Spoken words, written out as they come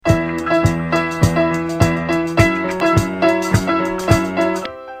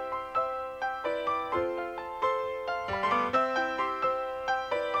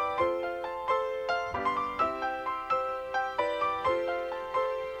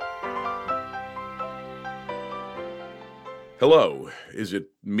Hello, is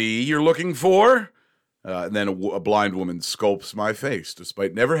it me you're looking for? And then a blind woman sculpts my face,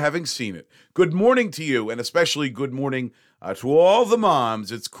 despite never having seen it. Good morning to you, and especially good morning to all the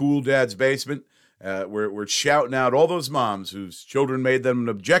moms. It's Cool Dad's Basement. We're shouting out all those moms whose children made them an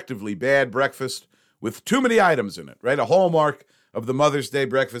objectively bad breakfast with too many items in it, right? A hallmark of the Mother's Day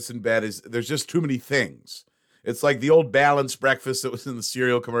breakfast in bed is there's just too many things. It's like the old balanced breakfast that was in the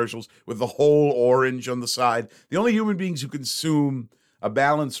cereal commercials with the whole orange on the side. The only human beings who consume a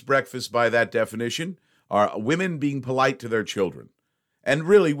balanced breakfast by that definition are women being polite to their children. And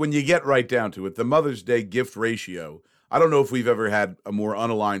really, when you get right down to it, the Mother's Day gift ratio, I don't know if we've ever had a more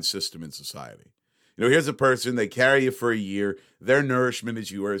unaligned system in society. You know, here's a person, they carry you for a year, their nourishment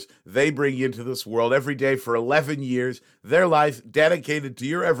is yours, they bring you into this world every day for 11 years, their life dedicated to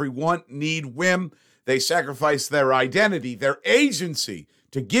your every want, need, whim. They sacrifice their identity, their agency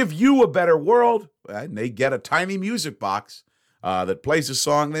to give you a better world, and they get a tiny music box that plays a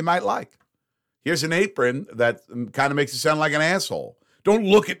song they might like. Here's an apron that kind of makes you sound like an asshole. Don't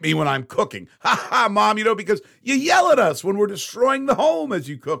look at me when I'm cooking. Ha ha, Mom, because you yell at us when we're destroying the home as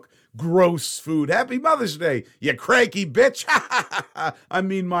you cook gross food. Happy Mother's Day, you cranky bitch. Ha ha ha ha. I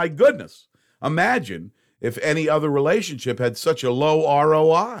mean, my goodness. Imagine if any other relationship had such a low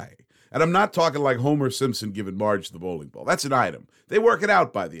ROI. And I'm not talking like Homer Simpson giving Marge the bowling ball. That's an item. They work it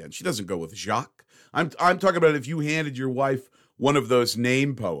out by the end. She doesn't go with Jacques. I'm talking about if you handed your wife one of those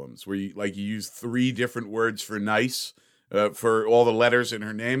name poems where you use 3 different words for nice for all the letters in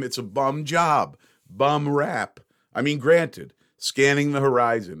her name. It's a bum job, bum rap. I mean, granted, scanning the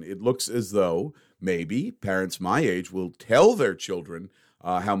horizon, it looks as though maybe parents my age will tell their children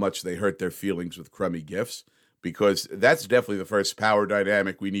how much they hurt their feelings with crummy gifts. Because that's definitely the first power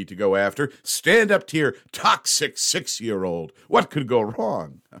dynamic we need to go after. Stand up tier, toxic 6-year-old. What could go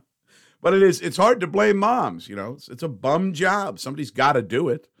wrong? But it's hard to blame moms, you know. It's a bum job. Somebody's got to do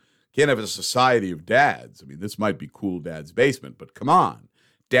it. Can't have a society of dads. I mean, this might be Cool Dad's Basement, but come on.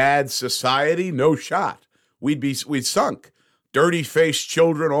 Dad society, no shot. We'd sunk. Dirty-faced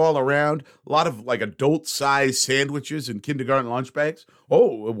children all around. A lot of, adult-sized sandwiches in kindergarten lunch bags.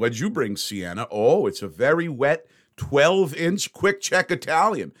 Oh, what'd you bring, Sienna? Oh, it's a very wet 12-inch quick check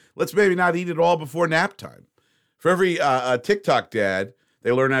Italian. Let's maybe not eat it all before nap time. For every TikTok dad,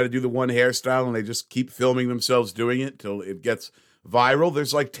 they learn how to do the one hairstyle, and they just keep filming themselves doing it till it gets viral.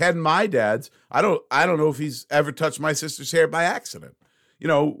 There's 10 my dads. I don't know if he's ever touched my sister's hair by accident. You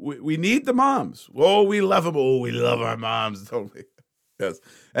know, we need the moms. Oh, we love them. Oh, we love our moms, don't we? Yes.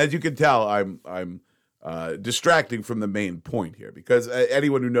 As you can tell, I'm distracting from the main point here because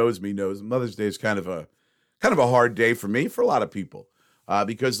anyone who knows me knows Mother's Day is kind of a hard day for me, for a lot of people,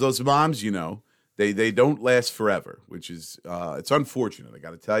 because those moms, they don't last forever, which is it's unfortunate. I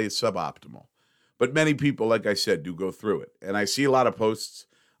got to tell you, suboptimal. But many people, like I said, do go through it, and I see a lot of posts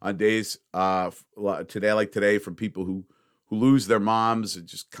on days today from people who lose their moms,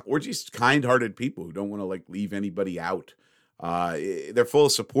 or just kind-hearted people who don't want to leave anybody out. They're full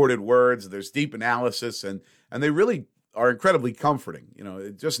of supported words. There's deep analysis, and they really are incredibly comforting. You know,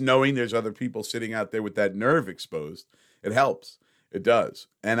 just knowing there's other people sitting out there with that nerve exposed, it helps. It does.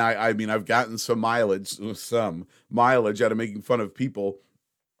 And I mean, I've gotten some mileage out of making fun of people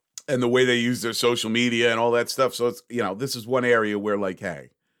and the way they use their social media and all that stuff. So it's, this is one area where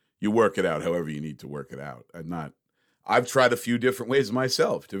hey, you work it out however you need to work it out. I've tried a few different ways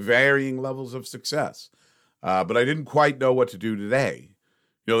myself to varying levels of success, but I didn't quite know what to do today.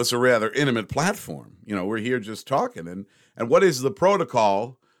 This is a rather intimate platform. We're here just talking. And what is the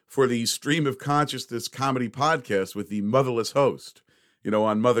protocol for the Stream of Consciousness comedy podcast with the motherless host,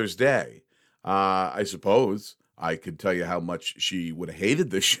 on Mother's Day? I suppose I could tell you how much she would have hated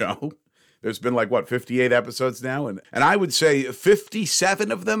this show. There's been 58 episodes now, and I would say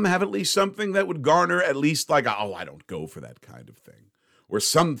 57 of them have at least something that would garner at least I don't go for that kind of thing, or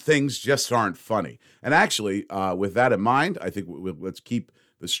some things just aren't funny. And actually, with that in mind, I think let's keep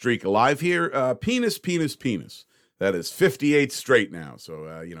the streak alive here. Penis. That is 58 straight now.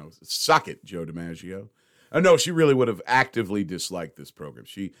 So, suck it, Joe DiMaggio. No, she really would have actively disliked this program.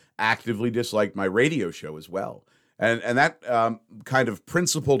 She actively disliked my radio show as well. And that kind of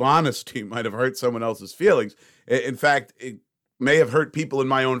principled honesty might have hurt someone else's feelings. In fact, it may have hurt people in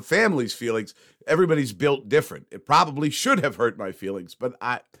my own family's feelings. Everybody's built different. It probably should have hurt my feelings, but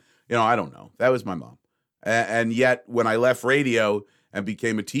I don't know. That was my mom. And yet, when I left radio and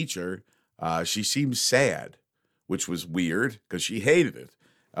became a teacher, she seemed sad, which was weird because she hated it.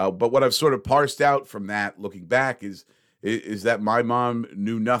 But what I've sort of parsed out from that, looking back, is that my mom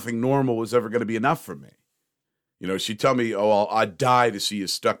knew nothing normal was ever going to be enough for me. She'd tell me, I'd die to see you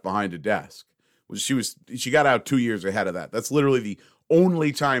stuck behind a desk, She got out 2 years ahead of that. That's literally the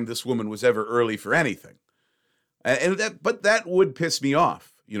only time this woman was ever early for anything. But that would piss me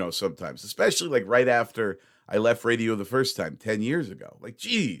off, sometimes, especially like right after I left radio the first time 10 years ago. Like,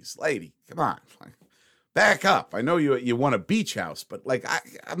 geez, lady, come on, back up. I know you want a beach house, but like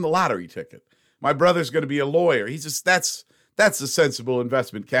I'm the lottery ticket. My brother's going to be a lawyer. He's just that's a sensible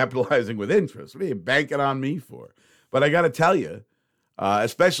investment, capitalizing with interest. What are you banking on me for? But I got to tell you,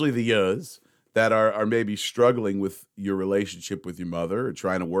 especially the yous that are maybe struggling with your relationship with your mother or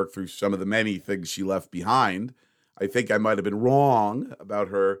trying to work through some of the many things she left behind, I think I might have been wrong about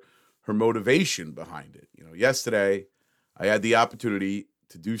her motivation behind it. Yesterday I had the opportunity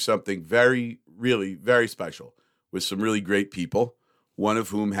to do something very, really, very special with some really great people, one of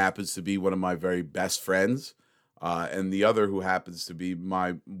whom happens to be one of my very best friends, and the other who happens to be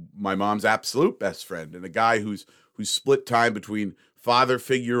my mom's absolute best friend, and a guy who's split time between father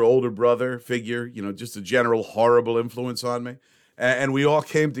figure, older brother figure, just a general horrible influence on me. And we all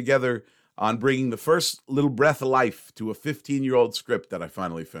came together on bringing the first little breath of life to a 15-year-old script that I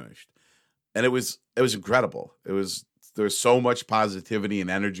finally finished. And it was incredible. There was so much positivity and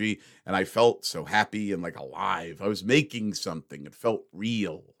energy, and I felt so happy and like alive. I was making something. It felt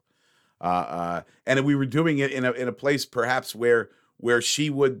real. And we were doing it in a place perhaps where she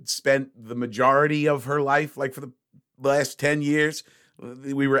would spend the majority of her life, like for the last 10 years.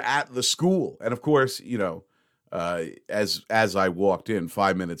 We were at the school. And of course, as I walked in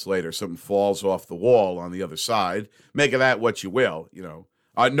 5 minutes later, something falls off the wall on the other side. Make of that what you will,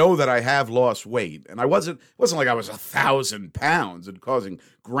 I know that I have lost weight, and it wasn't like I was 1,000 pounds and causing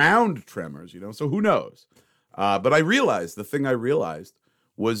ground tremors, so who knows? But the thing I realized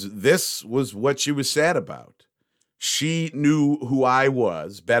was this was what she was sad about. She knew who I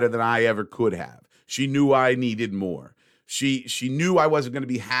was better than I ever could have. She knew I needed more. She knew I wasn't going to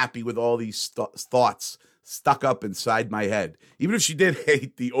be happy with all these thoughts stuck up inside my head. Even if she did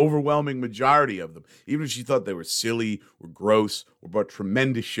hate the overwhelming majority of them, even if she thought they were silly or gross or brought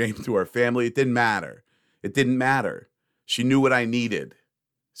tremendous shame to our family, it didn't matter. It didn't matter. She knew what I needed.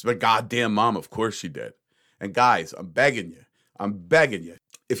 It's my goddamn mom, of course she did. And guys, I'm begging you.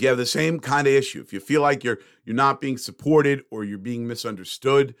 If you have the same kind of issue, if you feel like you're not being supported or you're being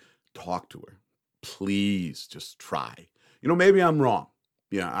misunderstood, talk to her. Please just try. Maybe I'm wrong.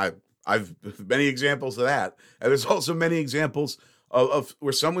 I've many examples of that. And there's also many examples of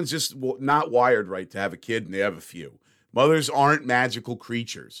where someone's just not wired right to have a kid, and they have a few. Mothers aren't magical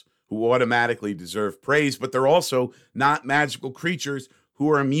creatures who automatically deserve praise, but they're also not magical creatures who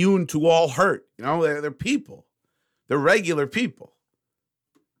are immune to all hurt. They're people. They're regular people.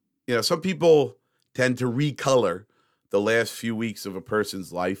 Some people tend to recolor the last few weeks of a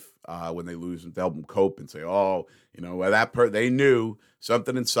person's life when they lose them to help them cope and say, they knew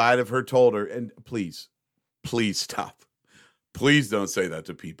something inside of her told her. And please stop. Please don't say that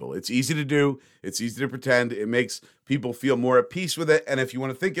to people. It's easy to do. It's easy to pretend. It makes people feel more at peace with it. And if you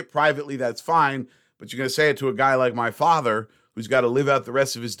want to think it privately, that's fine. But you're going to say it to a guy like my father, who's got to live out the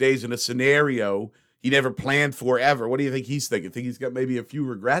rest of his days in a scenario he never planned for ever. What do you think he's thinking? Think he's got maybe a few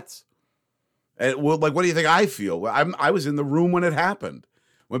regrets? And what do you think I feel? I was in the room when it happened.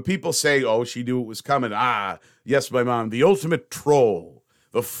 When people say, oh, she knew it was coming. Yes, my mom, the ultimate troll,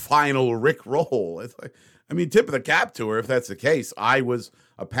 the final Rick roll. It's like, tip of the cap to her if that's the case. I was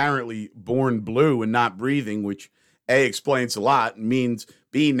apparently born blue and not breathing, which A, explains a lot, and means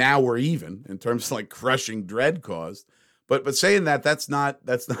B, now we're even in terms of like crushing dread caused. But saying that's not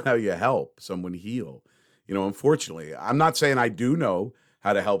how you help someone heal. Unfortunately, I'm not saying I do know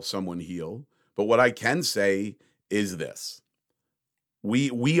how to help someone heal, but what I can say is this.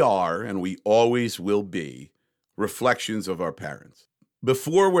 We are, and we always will be, reflections of our parents.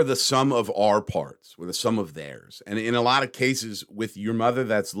 Before, we're the sum of our parts. We're the sum of theirs. And in a lot of cases with your mother,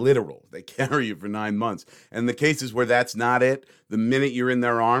 that's literal. They carry you for 9 months. And the cases where that's not it, the minute you're in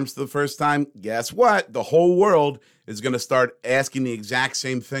their arms the first time, guess what? The whole world is going to start asking the exact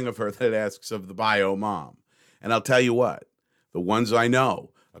same thing of her that it asks of the bio mom. And I'll tell you what, the ones I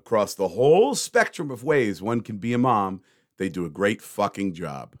know, across the whole spectrum of ways one can be a mom, they do a great fucking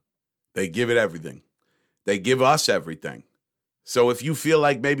job. They give it everything. They give us everything. So if you feel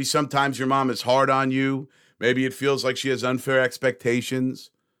like maybe sometimes your mom is hard on you, maybe it feels like she has unfair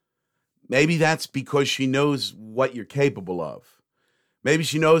expectations, maybe that's because she knows what you're capable of. Maybe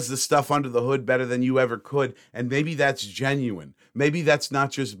she knows the stuff under the hood better than you ever could, and maybe that's genuine. Maybe that's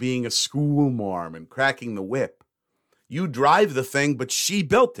not just being a school marm and cracking the whip. You drive the thing, but she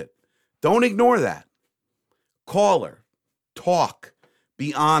built it. Don't ignore that. Call her. Talk.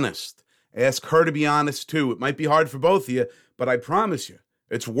 Be honest. Ask her to be honest too. It might be hard for both of you, but I promise you,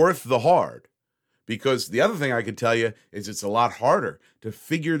 it's worth the hard. Because the other thing I can tell you is it's a lot harder to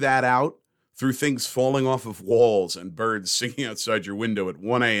figure that out through things falling off of walls and birds singing outside your window at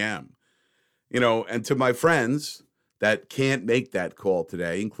 1 a.m. And to my friends that can't make that call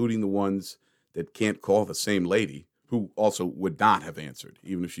today, including the ones that can't call the same lady, who also would not have answered,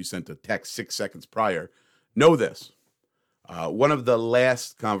 even if she sent a text 6 seconds prior, know this. One of the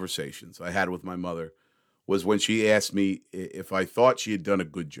last conversations I had with my mother was when she asked me if I thought she had done a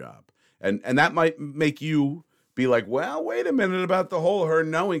good job. And that might make you be like, well, wait a minute about the whole her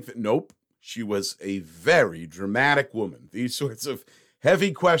knowing thing. Nope. She was a very dramatic woman. These sorts of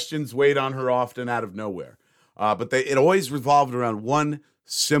heavy questions weighed on her often out of nowhere. But it always revolved around one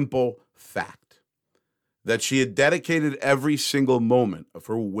simple fact, that she had dedicated every single moment of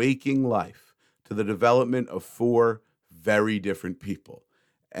her waking life to the development of 4 very different people.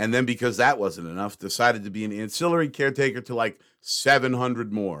 And then because that wasn't enough, decided to be an ancillary caretaker to like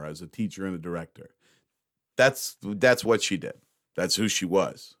 700 more as a teacher and a director. That's what she did. That's who she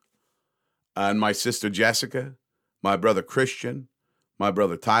was. And my sister Jessica, my brother Christian, my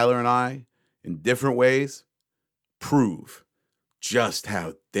brother Tyler, and I, in different ways, prove just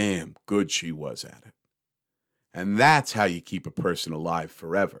how damn good she was at it. And that's how you keep a person alive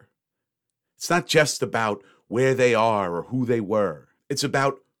forever. It's not just about where they are or who they were. It's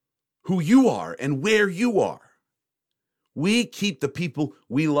about who you are and where you are. We keep the people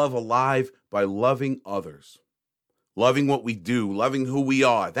we love alive by loving others, loving what we do, loving who we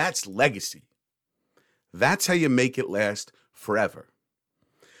are. That's legacy. That's how you make it last forever.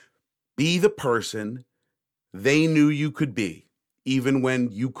 Be the person they knew you could be, even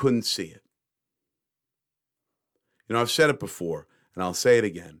when you couldn't see it. I've said it before, and I'll say it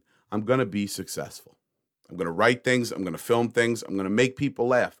again. I'm going to be successful. I'm going to write things. I'm going to film things. I'm going to make people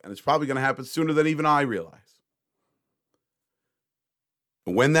laugh. And it's probably going to happen sooner than even I realize.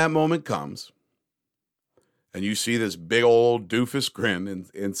 And when that moment comes, and you see this big old doofus grin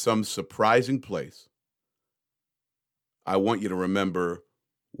in some surprising place, I want you to remember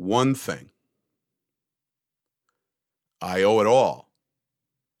one thing. I owe it all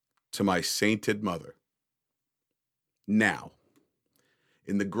to my sainted mother. Now,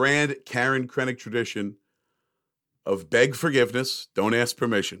 in the grand Karen Krennic tradition of beg forgiveness, don't ask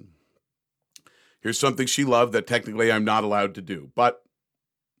permission, here's something she loved that technically I'm not allowed to do. But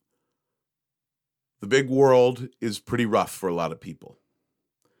the big world is pretty rough for a lot of people.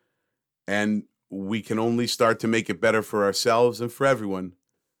 And we can only start to make it better for ourselves and for everyone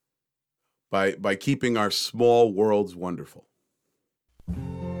by keeping our small worlds wonderful.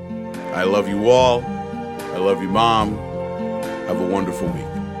 I love you all. I love you, Mom. Have a wonderful week.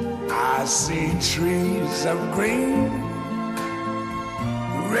 I see trees of green,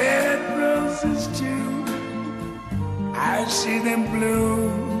 red roses too. I see them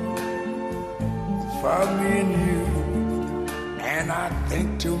bloom for me and you. And I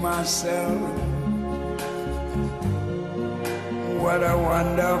think to myself, what a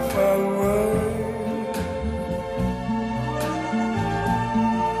wonderful world.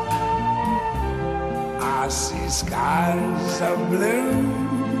 I see skies of blue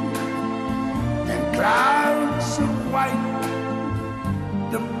and clouds of white,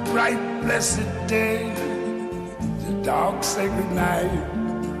 the bright blessed day, the dark sacred night.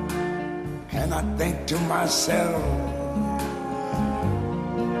 And I think to myself,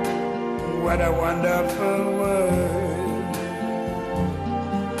 what a wonderful world.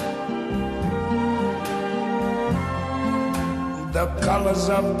 The colors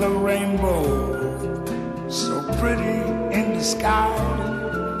of the rainbow, so pretty in the sky,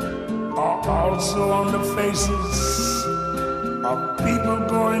 are also on the faces of people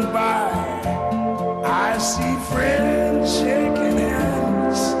going by. I see friends shaking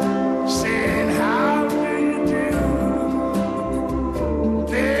hands, saying, how do you do?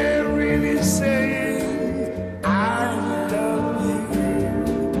 They're really saying, I love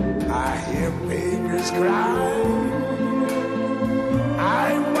you. I hear babies cry.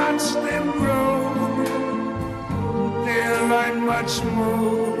 I watch them grow. They'll learn much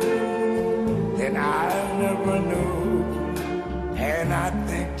more than I never knew. And I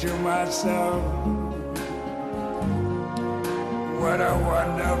think to myself, what a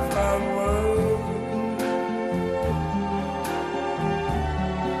wonderful world.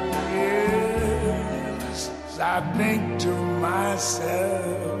 Yes, I think to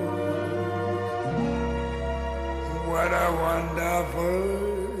myself, what a wonderful